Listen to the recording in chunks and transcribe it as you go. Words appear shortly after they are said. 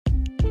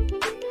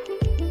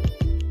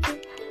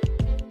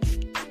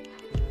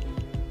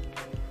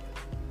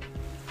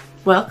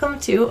Welcome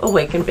to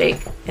Awake and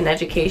Bake, an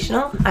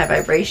educational, high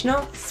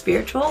vibrational,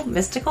 spiritual,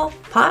 mystical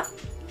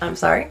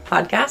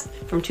podcast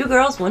from two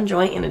girls, one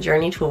joint, and a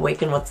journey to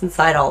awaken what's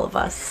inside all of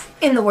us.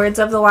 In the words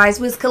of the wise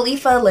Wiz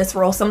Khalifa, let's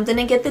roll something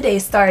and get the day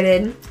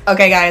started.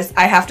 Okay, guys,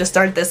 I have to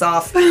start this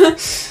off.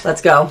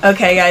 Let's go.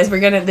 Okay, guys,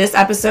 this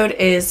episode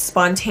is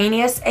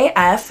spontaneous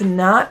AF.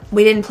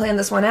 We didn't plan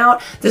this one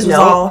out. This was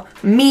all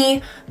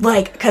me,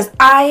 because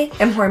I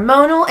am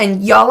hormonal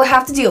and y'all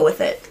have to deal with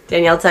it.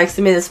 Danielle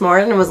texted me this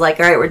morning and was like,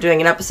 all right, we're doing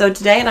an episode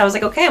today. And I was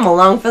like, okay, I'm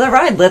along for the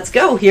ride. Let's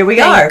go. Here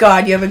we are. Thank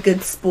God, you have a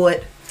good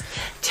split.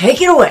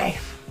 Take it away.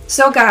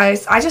 So,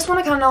 guys, I just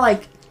want to kind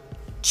of,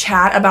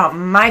 chat about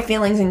my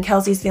feelings and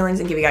Kelsey's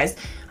feelings and give you guys,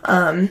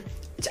 I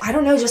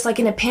don't know, just,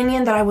 an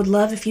opinion that I would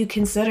love if you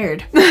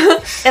considered.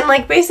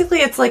 And, basically,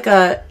 it's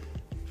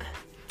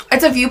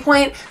it's a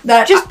viewpoint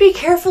that... Just be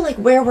careful,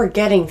 where we're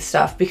getting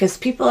stuff, because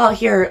people out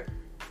here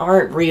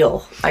aren't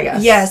real, I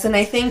guess. Yes, and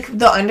I think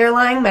the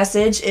underlying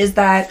message is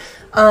that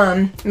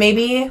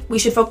maybe we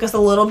should focus a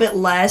little bit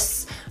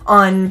less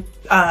on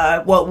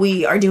what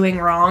we are doing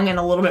wrong and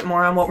a little bit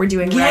more on what we're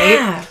doing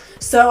right.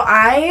 So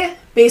I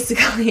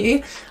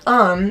basically,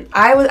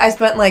 I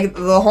spent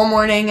the whole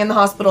morning in the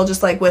hospital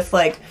just with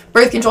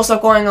birth control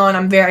stuff going on.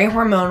 I'm very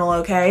hormonal,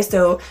 okay?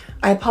 So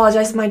I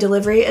apologize if my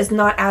delivery is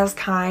not as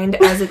kind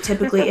as it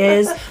typically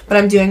is, but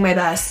I'm doing my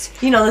best.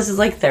 This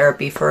is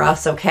therapy for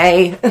us,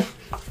 okay?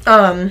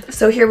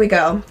 So here we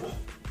go.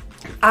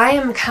 I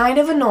am kind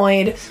of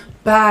annoyed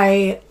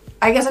by,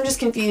 I guess I'm just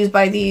confused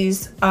by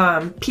these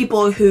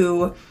people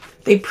who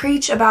they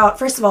preach about.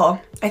 First of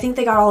all, I think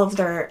they got all of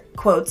their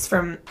quotes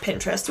from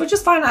Pinterest, which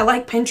is fine. I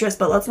like Pinterest,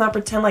 but let's not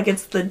pretend like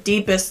it's the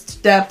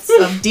deepest depths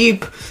of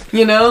deep,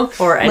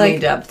 Or any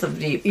depth of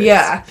deep.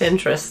 Yeah.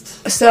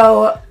 Pinterest.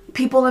 So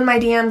people in my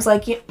DMs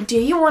do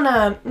you want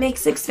to make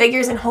 6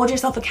 figures and hold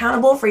yourself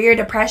accountable for your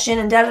depression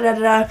and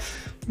da-da-da-da-da?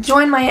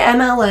 Join my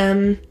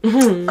MLM,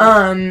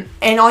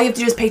 and all you have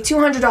to do is pay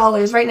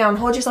 $200 right now and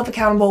hold yourself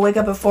accountable, wake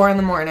up at 4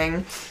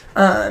 a.m,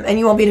 and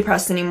you won't be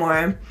depressed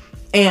anymore.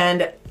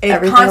 And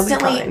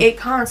it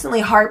constantly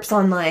harps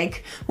on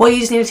well, you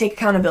just need to take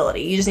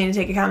accountability. You just need to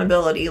take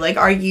accountability. I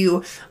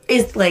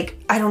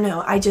don't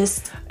know. I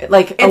just a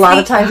lot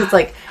of times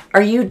it's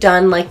are you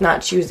done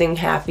not choosing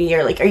happy,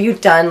 or are you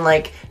done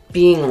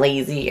being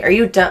lazy? Are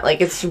you done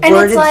it's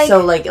worded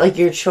so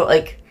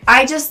you're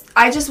I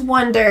just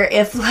wonder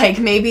if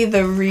maybe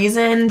the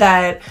reason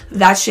that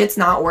shit's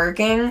not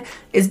working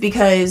is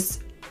because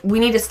we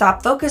need to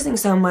stop focusing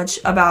so much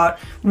about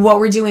what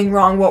we're doing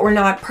wrong, what we're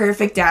not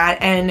perfect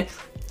at, and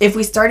if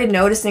we started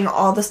noticing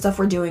all the stuff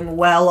we're doing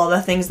well, all the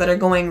things that are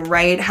going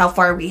right, how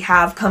far we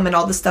have come, and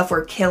all the stuff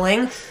we're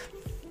killing,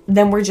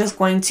 then we're just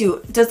going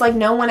to... Does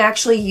no one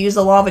actually use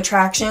the law of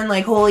attraction?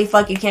 Holy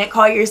fuck, you can't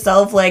call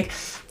yourself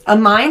a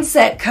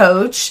mindset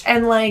coach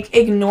and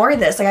ignore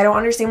this. I don't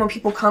understand when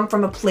people come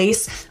from a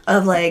place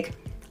of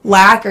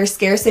lack or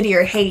scarcity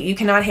or hate. You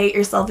cannot hate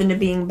yourself into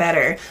being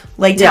better.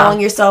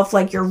 Telling yourself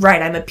you're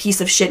right, I'm a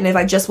piece of shit, and if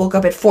I just woke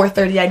up at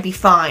 4:30 I'd be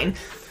fine.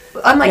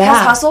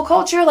 Has hustle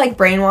culture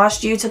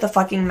brainwashed you to the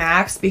fucking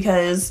max?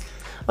 Because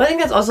I think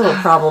that's also the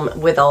problem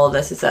with all of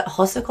this, is that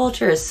hustle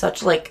culture is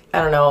such I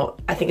don't know,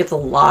 I think it's a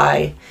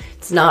lie.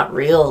 It's not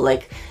real.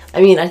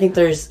 I think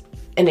there's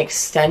an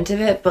extent of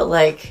it, but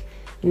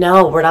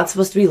no, we're not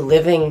supposed to be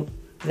living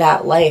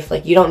that life.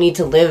 You don't need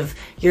to live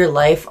your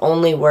life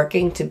only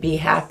working to be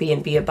happy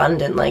and be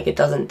abundant. It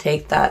doesn't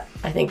take that.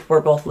 I think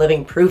we're both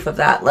living proof of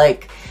that.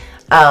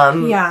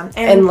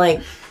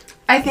 And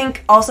I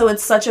think also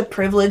it's such a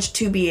privilege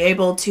to be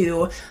able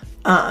to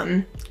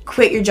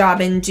quit your job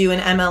and do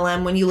an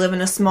MLM when you live in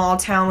a small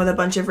town with a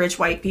bunch of rich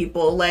white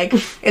people.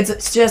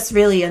 It's just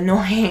really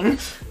annoying.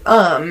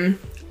 And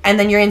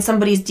then you're in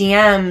somebody's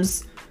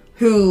DMs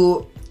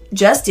who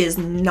just is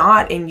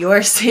not in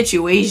your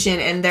situation,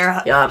 and their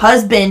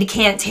husband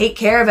can't take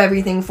care of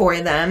everything for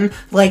them.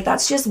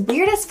 That's just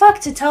weird as fuck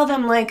to tell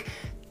them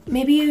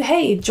maybe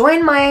hey,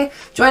 join my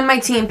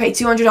team, pay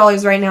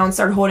 $200 right now and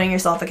start holding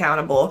yourself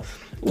accountable.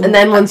 And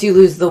then once you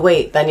lose the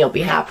weight, then you'll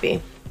be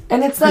happy.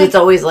 And it's it's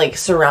always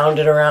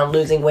surrounded around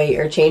losing weight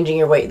or changing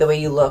your weight, the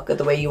way you look, or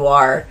the way you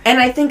are. And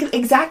I think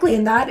exactly,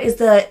 and that is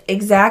the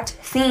exact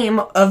theme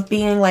of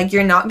being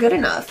you're not good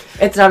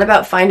enough. It's not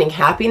about finding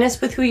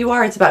happiness with who you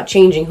are. It's about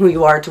changing who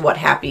you are to what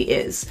happy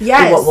is.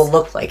 Yes. To what will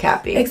look like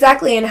happy.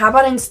 Exactly. And how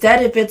about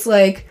instead if it's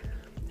hey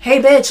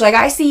bitch,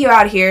 I see you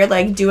out here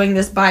doing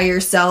this by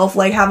yourself,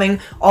 having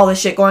all this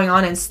shit going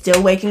on and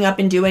still waking up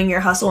and doing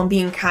your hustle and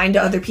being kind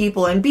to other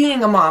people and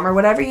being a mom or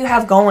whatever you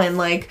have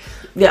going.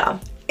 Yeah.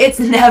 It's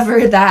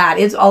never that.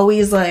 It's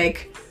always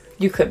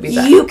you could be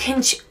that. You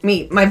can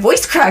my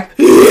voice cracked.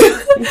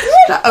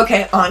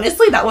 Okay,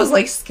 honestly, that was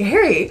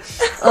scary.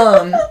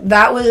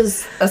 That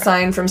was a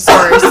sign from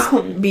source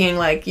being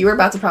you were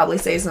about to probably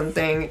say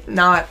something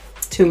not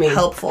to me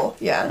helpful.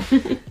 Yeah.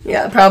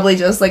 Yeah, probably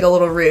just a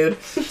little rude.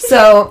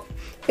 So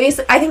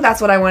basically, I think that's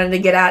what I wanted to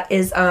get at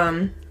is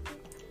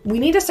we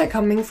need to start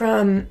coming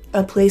from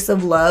a place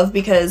of love,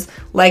 because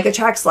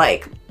attracts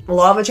like.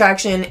 Law of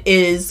attraction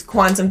is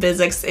quantum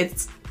physics.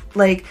 It's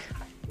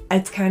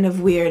it's kind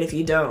of weird if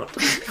you don't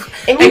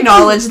And you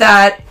acknowledge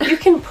that. You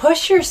can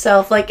push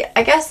yourself, like,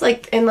 I guess,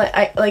 like, in,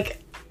 like,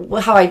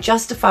 how I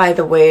justify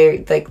the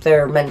way, like,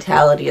 their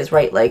mentality is,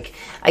 right? Like,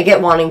 I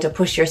get wanting to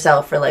push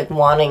yourself or, like,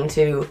 wanting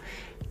to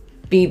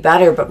be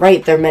better, but,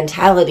 right, their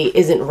mentality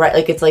isn't right.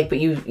 Like, it's like, but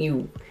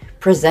you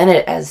present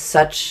it as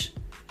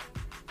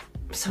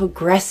so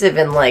aggressive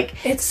and, like,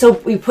 It's so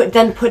we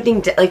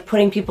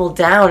putting people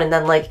down, and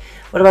then, like,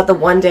 what about the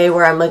one day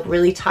where I'm, like,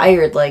 really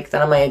tired, like,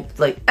 then I'm,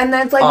 like, and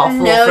then it's like, awful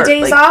no for,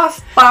 days like,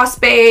 off, boss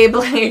babe.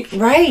 Like,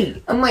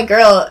 right. I'm like,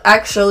 girl,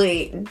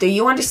 actually, do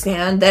you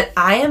understand that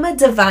I am a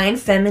divine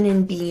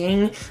feminine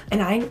being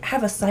and I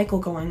have a cycle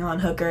going on,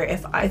 hooker?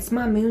 If it's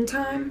my moon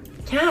time,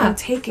 Yeah. I'm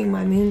taking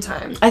my moon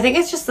time. I think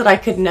it's just that I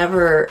could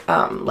never,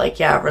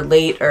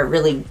 relate or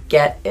really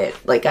get it.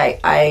 Like,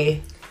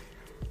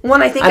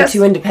 One, I think I'm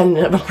too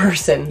independent of a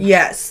person.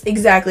 Yes,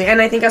 exactly.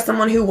 And I think as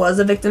someone who was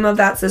a victim of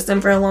that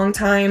system for a long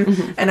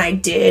time, and I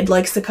did,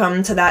 like,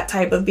 succumb to that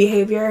type of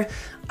behavior,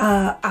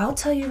 I'll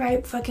tell you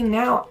right fucking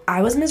now,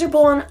 I was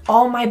miserable, and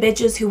all my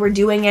bitches who were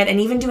doing it and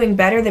even doing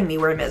better than me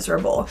were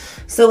miserable.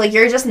 So, like,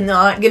 you're just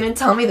not gonna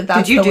tell me that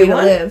that's the way to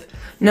live.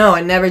 No,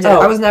 I never did.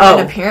 I was never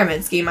in a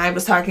pyramid scheme. I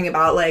was talking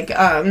about, like,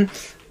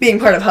 being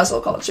part of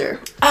hustle culture.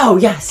 Oh,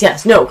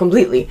 yes, no,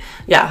 completely.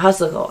 Yeah,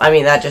 hustle. I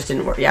mean, that just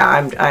didn't work.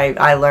 Yeah,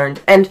 I learned,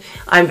 and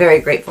I'm very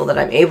grateful that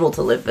I'm able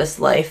to live this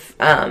life,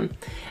 and,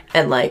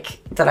 like,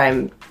 that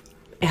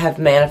have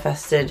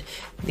manifested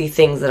the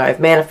things that I've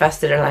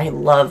manifested, and I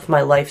love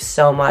my life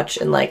so much,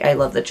 and, like, I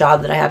love the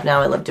job that I have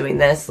now. I love doing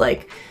this.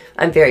 Like,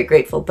 I'm very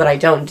grateful, but I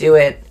don't do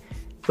it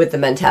with the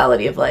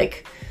mentality of,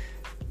 like,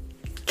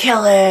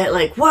 kill it,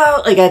 like,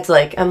 whoa, like, it's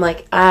like, I'm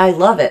like, I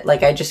love it,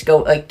 like, I just go,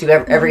 like, do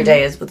every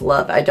day is with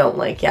love. I don't,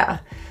 like, yeah,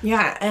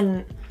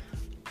 and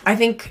I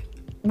think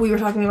we were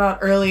talking about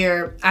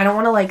earlier, I don't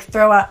want to, like,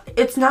 throw out,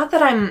 it's not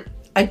that I'm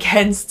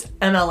against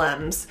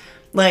MLMs,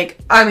 like,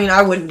 I mean,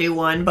 I wouldn't do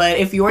one, but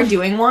if you're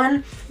doing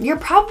one, you're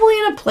probably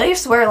in a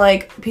place where,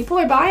 like, people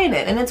are buying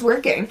it and it's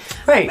working,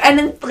 right? And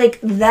then,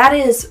 like, that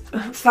is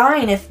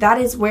fine if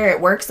that is where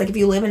it works, like, if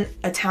you live in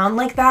a town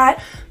like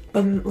that,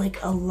 but, like,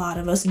 a lot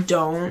of us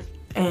don't.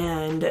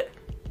 And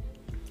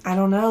I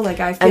don't know, like,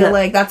 I feel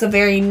like that's a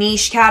very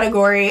niche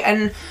category,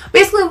 and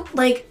basically,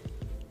 like,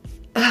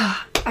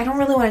 I don't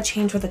really want to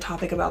change what the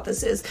topic about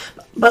this is,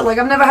 but, like,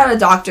 I've never had a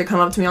doctor come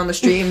up to me on the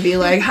street and be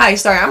like, hi,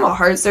 sorry, I'm a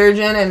heart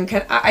surgeon,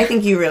 and I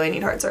think you really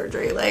need heart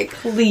surgery. Like,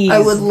 please. I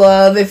would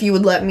love if you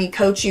would let me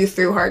coach you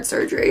through heart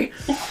surgery.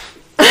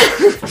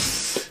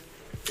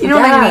 You know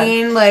what I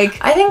mean? Like,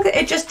 I think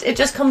it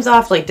just comes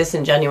off, like,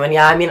 disingenuous.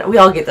 Yeah, I mean, we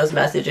all get those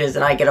messages,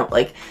 and I get them,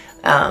 like,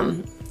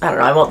 I don't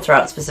know, I won't throw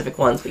out specific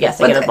ones, but yes,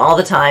 I get them all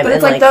the time. But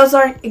it's like, those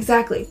aren't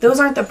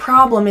the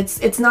problem.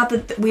 It's not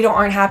that we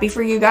aren't happy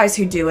for you guys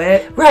who do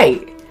it.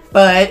 Right.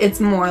 But it's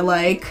more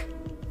like,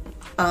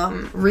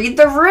 read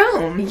the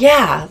room.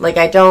 Yeah, like,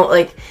 I don't,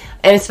 like,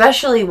 and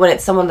especially when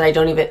it's someone that I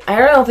don't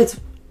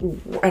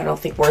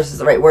think worse is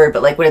the right word,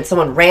 but, like, when it's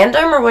someone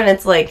random or when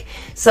it's, like,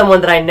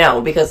 someone that I know,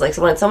 because, like,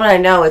 when it's someone I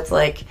know, it's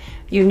like,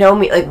 you know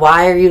me, like,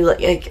 why are you,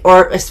 like,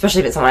 or especially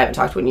if it's someone I haven't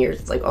talked to in years,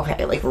 it's like,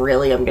 okay, like,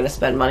 really, I'm gonna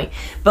spend money,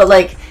 but,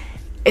 like,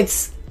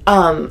 it's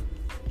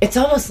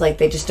almost like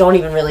they just don't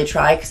even really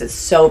try, because it's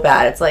so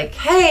bad. It's like,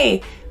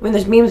 hey, when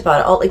there's memes about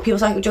it, all, like, people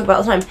joke about it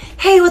all the time,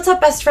 hey, what's up,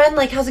 best friend,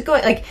 like, how's it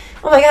going, like,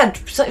 oh my god,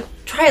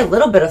 try a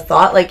little bit of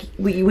thought, like,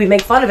 we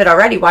make fun of it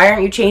already, why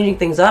aren't you changing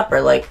things up,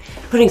 or, like,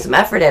 putting some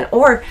effort in?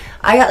 Or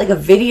I got, like, a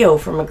video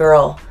from a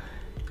girl,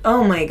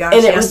 oh my gosh,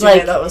 and it was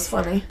like, that was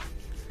funny.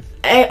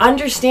 I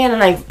understand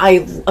and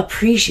I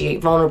appreciate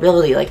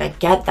vulnerability. Like, I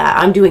get that.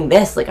 I'm doing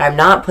this. Like, I'm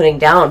not putting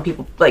down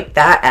people like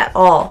that at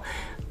all.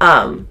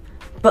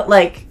 But,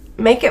 like,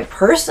 make it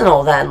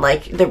personal then.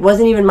 Like, there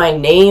wasn't even my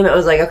name. It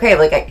was like, okay,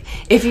 like,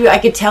 I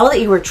could tell that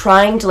you were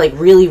trying to, like,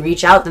 really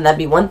reach out, then that'd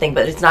be one thing.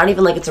 But it's not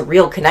even like it's a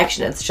real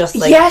connection. It's just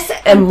like, yes,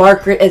 and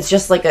Margaret, it's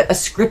just like a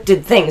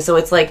scripted thing. So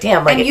it's like,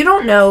 damn. Like, and you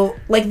don't know,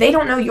 like, they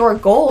don't know your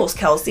goals,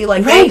 Kelsey.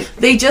 Like, right.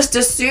 they just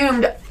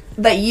assumed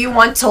that you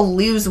want to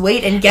lose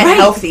weight and get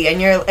healthy, and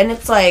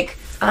it's like,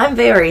 I'm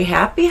very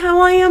happy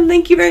how I am,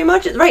 thank you very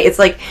much. Right, it's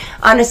like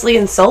honestly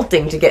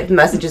insulting to get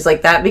messages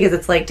like that, because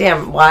it's like,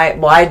 damn,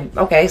 why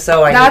okay,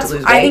 so I need to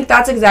lose weight. I think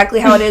that's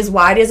exactly how it is.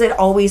 Why does it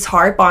always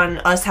harp on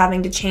us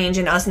having to change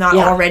and us not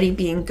already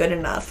being good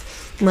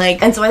enough?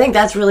 Like, and so I think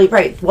that's really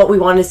right. What we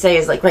want to say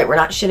is, like, right, we're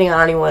not shitting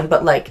on anyone,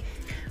 but, like,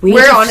 we need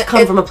to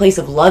come from a place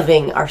of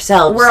loving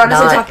ourselves. We're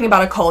honestly talking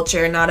about a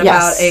culture, not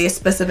about a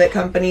specific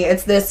company.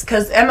 It's this,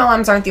 because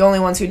MLMs aren't the only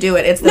ones who do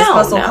it. It's this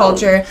hustle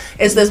culture.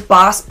 It's this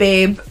boss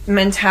babe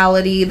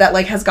mentality that,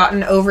 like, has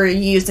gotten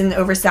overused and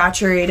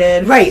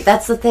oversaturated. Right,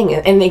 that's the thing.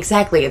 And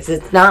exactly,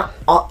 it's not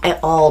at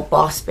all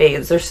boss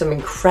babes. There's some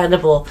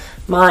incredible...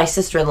 My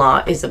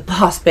sister-in-law is a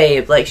boss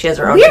babe. Like, she has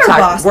her own...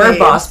 We're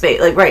boss babe.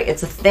 Like, right,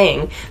 it's a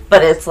thing.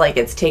 But it's, like,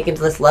 it's taken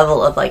to this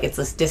level of, like, it's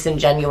this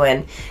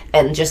disingenuine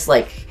and just,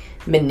 like...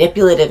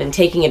 manipulative and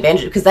taking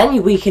advantage, because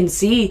then we can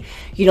see,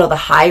 you know, the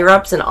higher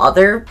ups and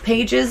other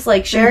pages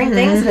like sharing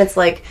things, and it's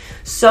like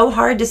so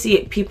hard to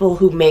see people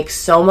who make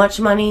so much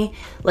money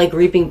like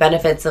reaping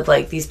benefits of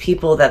like these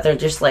people that they're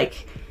just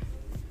like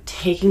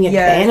taking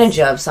advantage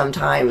of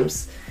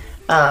sometimes.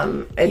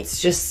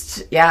 It's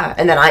just, yeah.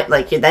 And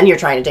then then you're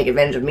trying to take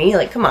advantage of me.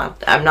 Like, come on,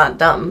 I'm not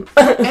dumb.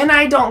 And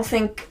I don't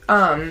think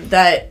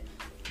that,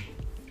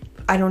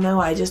 I don't know,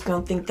 I just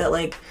don't think that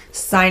like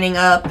signing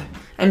up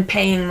and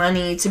paying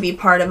money to be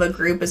part of a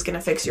group is going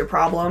to fix your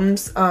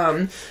problems.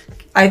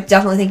 I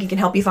definitely think it can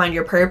help you find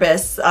your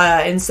purpose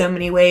in so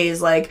many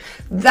ways. Like,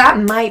 that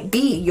might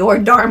be your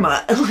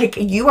dharma. Like,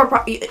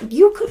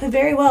 you could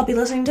very well be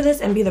listening to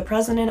this and be the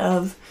president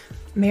of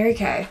Mary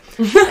Kay.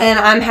 And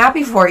I'm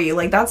happy for you.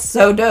 Like, that's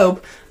so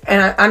dope.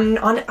 And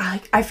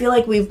I feel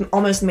like we've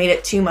almost made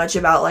it too much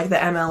about like the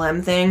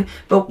MLM thing,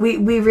 but we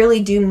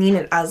really do mean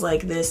it as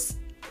like this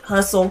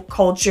hustle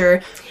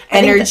culture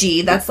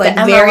energy that's like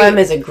the MLM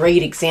is a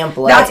great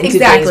example of it in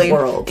today's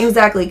world.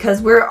 Exactly,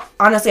 because we're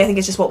honestly, I think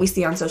it's just what we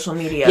see on social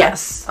media.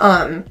 Yes.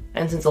 And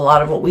since a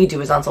lot of what we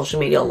do is on social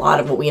media, a lot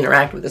of what we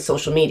interact with is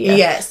social media.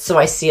 Yes. So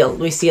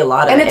we see a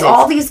lot of and it. It's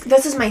all these,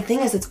 this is my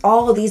thing, is it's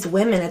all of these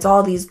women, it's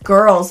all these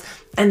girls,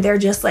 and they're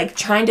just like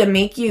trying to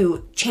make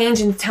you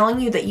change and telling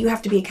you that you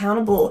have to be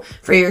accountable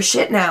for your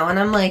shit now. And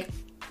I'm like,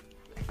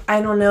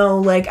 I don't know,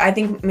 like, I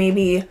think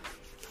maybe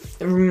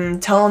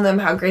telling them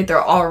how great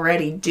they're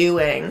already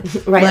doing,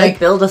 right? Like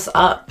build us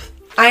up.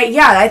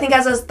 I think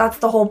that's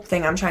the whole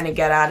thing I'm trying to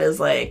get at,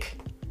 is like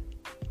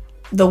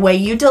the way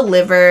you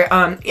deliver,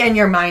 and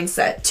your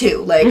mindset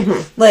too. Like,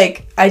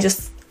 like I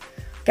just,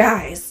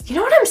 guys, you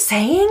know what I'm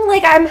saying?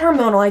 Like, I'm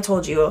hormonal, I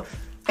told you,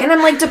 and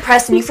I'm like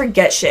depressed, and you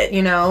forget shit,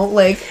 you know?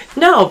 Like,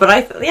 no, but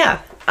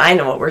I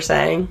know what we're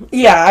saying.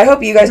 Yeah, I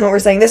hope you guys know what we're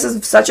saying. This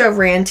is such a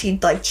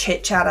ranty, like,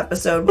 chit-chat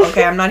episode.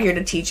 Okay, I'm not here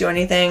to teach you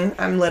anything.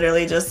 I'm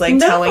literally just, like,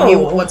 telling you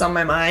what's on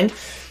my mind.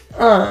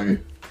 No,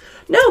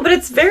 but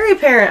it's very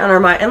apparent on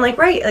our mind. And, like,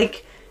 right,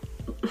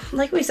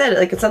 like we said,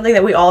 like, it's something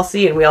that we all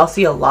see, and we all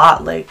see a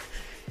lot, like,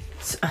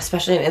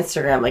 especially on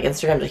Instagram. Like,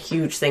 Instagram's a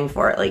huge thing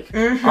for it. Like,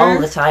 all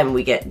the time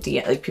we get,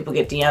 people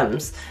get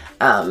DMs,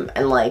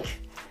 and, like,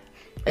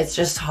 it's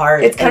just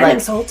hard. It's kind of like,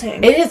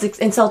 insulting. It is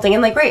insulting.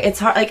 And, like, right, it's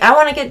hard. Like, I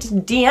want to get to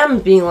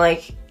DMs being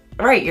like,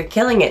 right, you're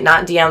killing it.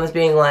 Not DMs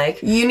being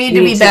like, you need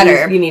to be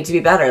better. You need to be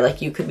better. Like,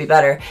 you could be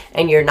better.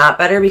 And you're not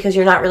better because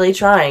you're not really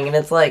trying. And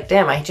it's like,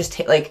 damn, I just,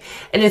 like,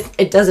 and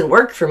it doesn't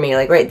work for me.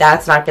 Like, right,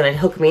 that's not going to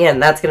hook me in.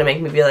 That's going to make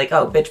me be like,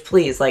 oh, bitch,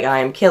 please. Like, I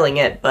am killing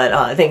it.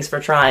 But thanks for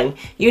trying.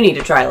 You need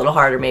to try a little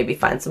harder. Maybe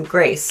find some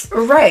grace.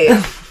 Right.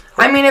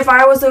 I mean, if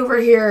I was over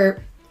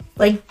here,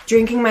 like,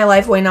 drinking my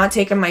life away, not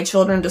taking my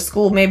children to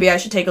school, maybe I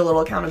should take a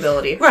little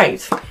accountability.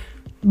 Right.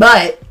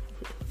 But,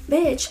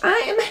 bitch,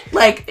 I'm,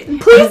 like,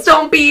 please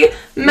don't be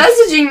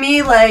messaging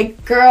me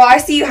like, girl, I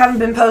see you haven't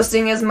been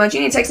posting as much. You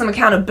need to take some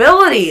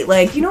accountability.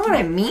 Like, you know what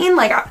I mean?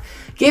 Like,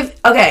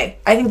 okay,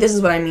 I think this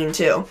is what I mean,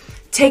 too.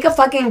 Take a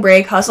fucking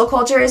break. Hustle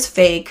culture is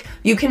fake.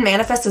 You can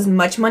manifest as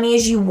much money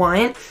as you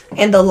want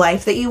and the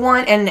life that you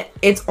want, and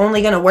it's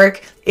only going to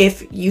work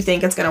if you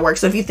think it's going to work.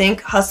 So if you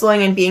think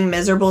hustling and being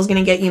miserable is going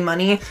to get you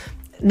money,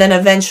 then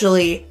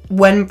eventually,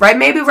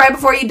 maybe right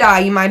before you die,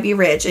 you might be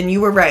rich, and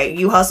you were right.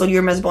 You hustled, you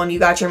were miserable, and you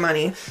got your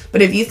money.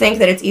 But if you think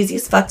that it's easy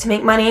as fuck to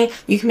make money,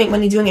 you can make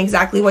money doing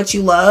exactly what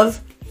you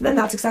love, then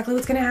that's exactly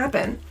what's going to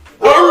happen.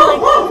 And, like,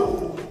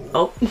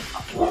 oh.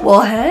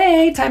 Well,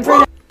 hey, time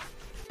for...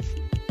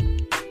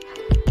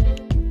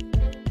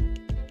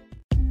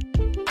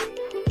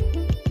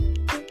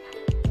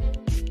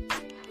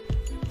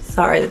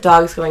 Sorry, the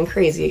dog's going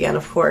crazy again,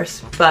 of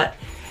course. But,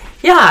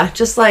 yeah,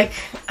 just, like,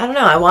 I don't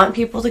know. I want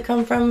people to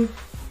come from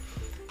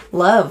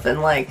love.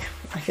 And, like,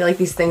 I feel like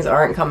these things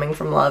aren't coming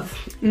from love.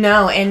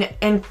 No,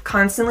 and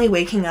constantly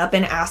waking up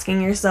and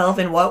asking yourself,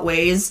 in what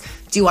ways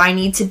do I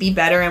need to be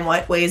better? In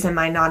what ways am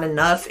I not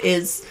enough?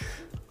 Is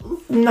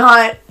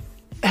not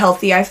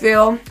healthy, I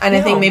feel. And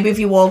I think maybe if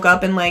you woke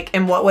up and, like,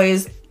 in what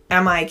ways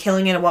am I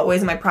killing it? In what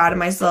ways am I proud of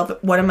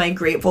myself? What am I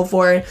grateful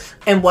for?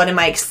 And what am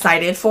I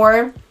excited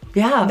for?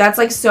 Yeah. That's,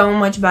 like, so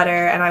much better,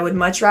 and I would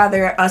much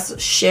rather us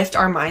shift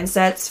our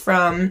mindsets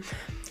from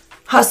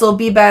hustle,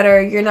 be better,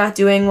 you're not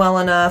doing well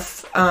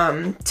enough,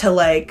 to,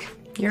 like,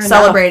 you're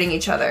celebrating enough.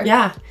 Each other.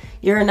 Yeah,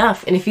 you're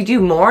enough. And if you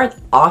do more,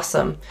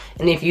 awesome.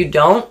 And if you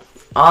don't,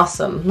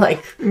 awesome.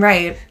 Like,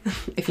 right.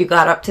 If you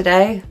got up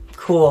today,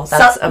 cool.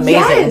 That's amazing.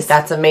 Yes.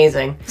 That's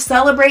amazing.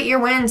 Celebrate your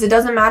wins. It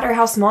doesn't matter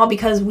how small,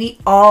 because we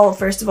all,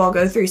 first of all,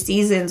 go through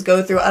seasons,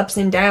 go through ups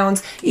and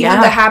downs. Even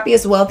the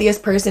happiest,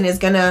 wealthiest person is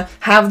gonna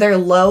have their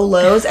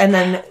lows, and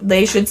then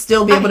they should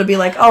still be able to be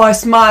like, oh, I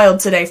smiled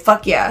today.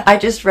 Fuck yeah. I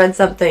just read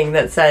something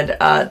that said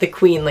the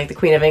Queen, like the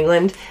Queen of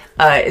England,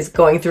 is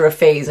going through a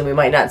phase, and we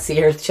might not see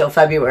her till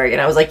February.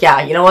 And I was like,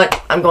 yeah, you know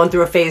what? I'm going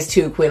through a phase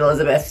too, Queen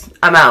Elizabeth.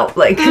 I'm out.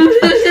 Like,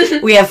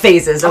 we have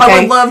phases, okay? I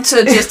would love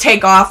to just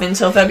take off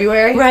until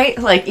February. Right?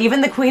 Like,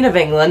 even the Queen of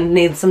England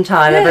needs some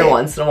time every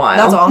once in a while.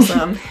 That's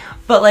awesome.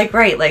 But, like,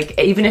 right, like,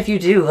 even if you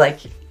do, like,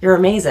 you're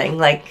amazing.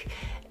 Like,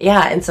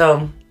 yeah, and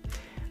so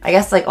I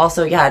guess, like,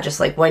 also, yeah, just,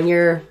 like, when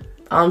you're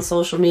on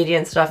social media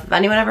and stuff, if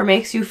anyone ever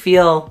makes you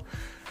feel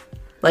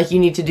like you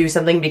need to do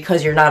something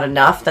because you're not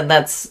enough, then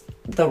that's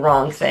the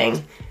wrong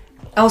thing.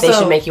 Also, they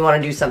should make you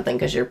want to do something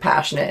because you're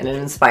passionate and it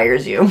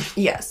inspires you.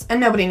 Yes,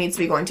 and nobody needs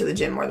to be going to the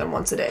gym more than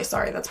once a day.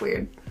 Sorry, that's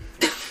weird.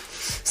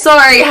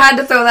 Sorry, had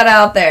to throw that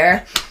out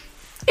there.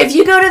 If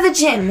you go to the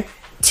gym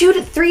 2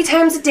 to 3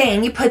 times a day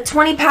and you put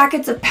 20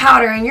 packets of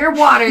powder in your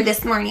water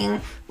this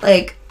morning,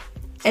 like,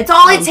 it's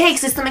all it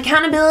takes is some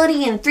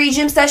accountability and 3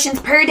 gym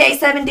sessions per day,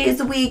 7 days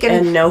a week.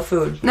 And no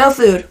food. No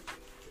food.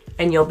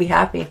 And you'll be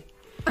happy.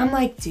 I'm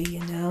like, do you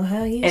know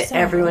how you and sound?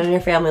 Everyone in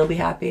your family will be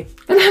happy.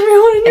 And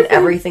everyone in your family.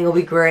 Everything will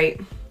be great.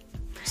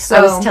 So,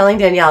 I was telling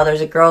Danielle, there's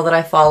a girl that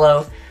I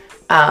follow,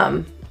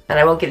 and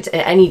I won't get into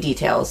any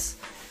details,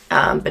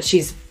 but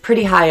she's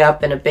pretty high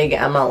up in a big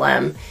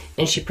MLM,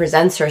 and she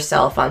presents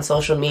herself on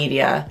social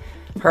media,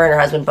 her and her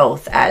husband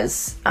both,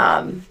 as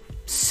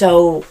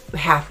so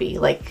happy,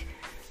 like,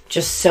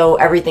 just so,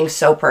 everything's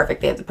so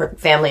perfect. They have the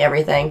family,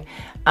 everything.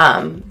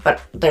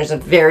 But there's a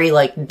very,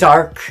 like,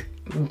 dark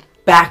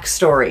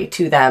backstory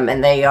to them,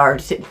 and they are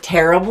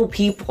terrible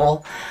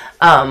people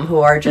who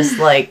are just,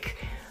 like,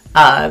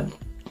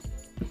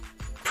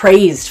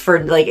 praised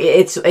for, like,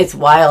 it's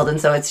wild. And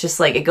so it's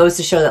just, like, it goes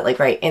to show that, like,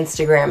 right,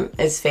 Instagram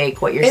is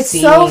fake. What you're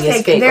seeing so is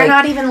fake. fake. They're like,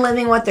 not even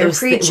living what they're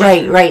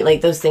preaching. Right.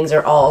 Like, those things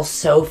are all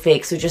so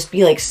fake. So just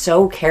be, like,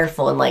 so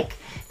careful. And, like,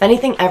 if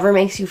anything ever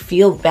makes you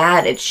feel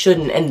bad, it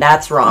shouldn't, and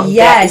that's wrong.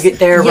 Yes.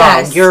 They're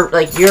wrong. You're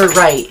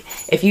right.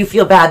 If you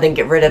feel bad, then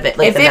get rid of it.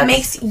 Like, if it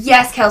makes,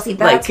 yes, Kelsey,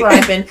 that's what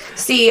I've been.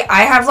 See,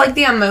 I have, like,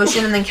 the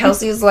emotion, and then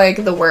Kelsey's,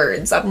 like, the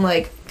words. I'm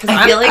like,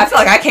 I feel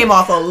like I came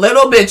off a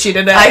little bitchy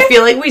today. I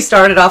feel like we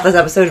started off this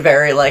episode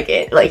very, like,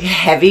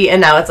 heavy, and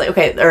now it's like,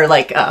 okay, or,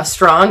 like,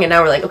 strong, and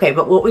now we're like, okay,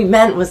 but what we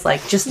meant was,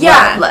 like, just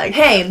love. Like,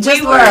 hey,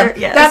 just love.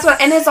 Yes. That's what,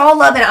 and it's all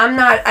love, and I'm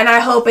not, and I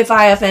hope if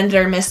I offended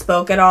or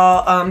misspoke at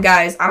all,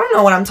 guys, I don't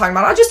know what I'm talking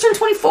about. I just turned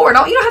 24. You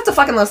don't have to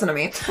fucking listen to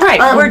me. Right,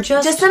 we're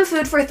just some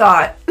food for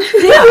thought.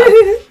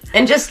 Yeah.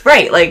 And just,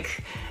 right,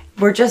 like,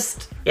 we're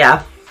just,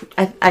 yeah.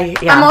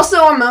 I'm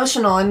also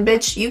emotional, and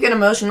bitch, you get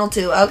emotional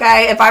too,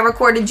 okay? If I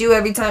recorded you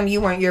every time you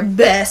weren't your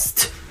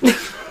best,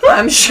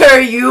 I'm sure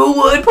you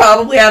would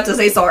probably have to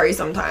say sorry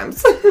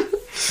sometimes.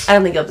 I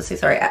don't think you'll have to say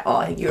sorry at all.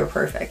 I think you were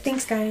perfect.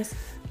 Thanks, guys.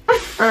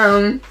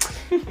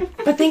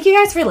 But thank you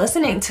guys for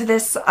listening to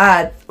this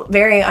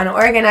very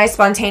unorganized,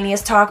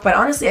 spontaneous talk, but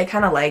honestly, I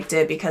kind of liked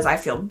it because I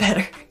feel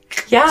better.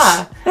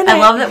 Yeah. I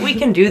love that we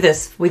can do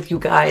this with you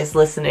guys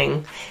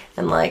listening.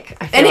 And, like,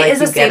 I feel and like it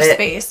is a safe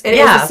space. It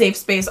is a safe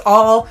space.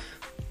 All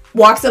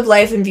walks of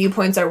life and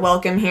viewpoints are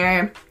welcome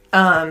here.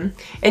 And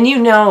you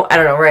know, I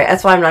don't know, right?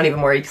 That's why I'm not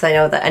even worried, because I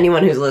know that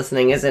anyone who's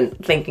listening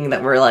isn't thinking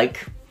that we're,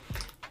 like,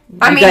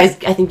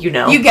 guys, I think you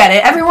know. You get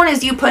it. Everyone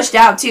is you pushed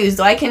out, too,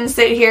 so I can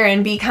sit here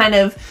and be kind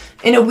of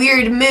in a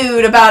weird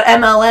mood about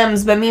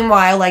MLMs, but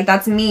meanwhile, like,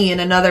 that's me in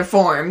another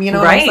form. You know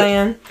what I'm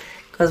saying?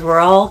 Because we're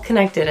all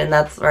connected, and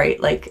that's right,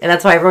 like, and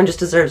that's why everyone just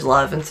deserves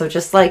love, and so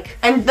just, like...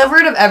 And the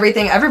root of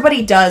everything,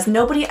 everybody does.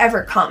 Nobody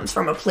ever comes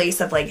from a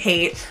place of, like,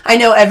 hate. I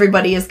know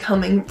everybody is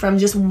coming from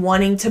just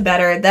wanting to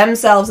better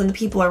themselves and the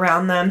people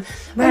around them.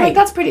 Right. And, like,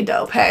 that's pretty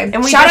dope, hey?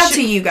 And shout out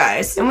to you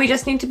guys. And we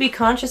just need to be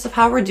conscious of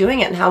how we're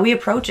doing it and how we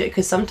approach it,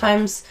 because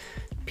sometimes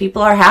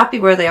people are happy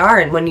where they are,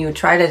 and when you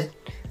try to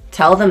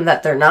tell them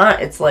that they're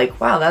not, it's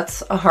like, wow,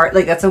 that's a hard,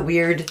 like, that's a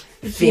weird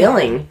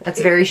feeling. That's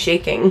very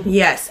shaking.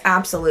 Yes,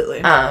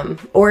 absolutely.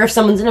 Or if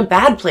someone's in a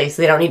bad place,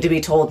 they don't need to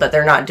be told that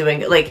they're not doing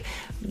it. Like,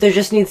 there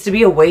just needs to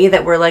be a way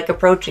that we're, like,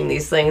 approaching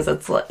these things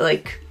that's,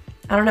 like,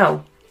 I don't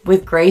know,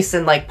 with grace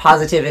and, like,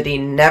 positivity.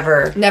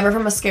 Never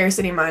from a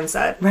scarcity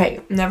mindset.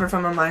 Right. Never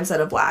from a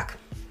mindset of lack.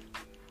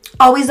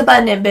 Always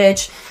abundant,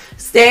 bitch.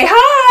 Stay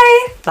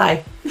high.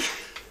 Bye.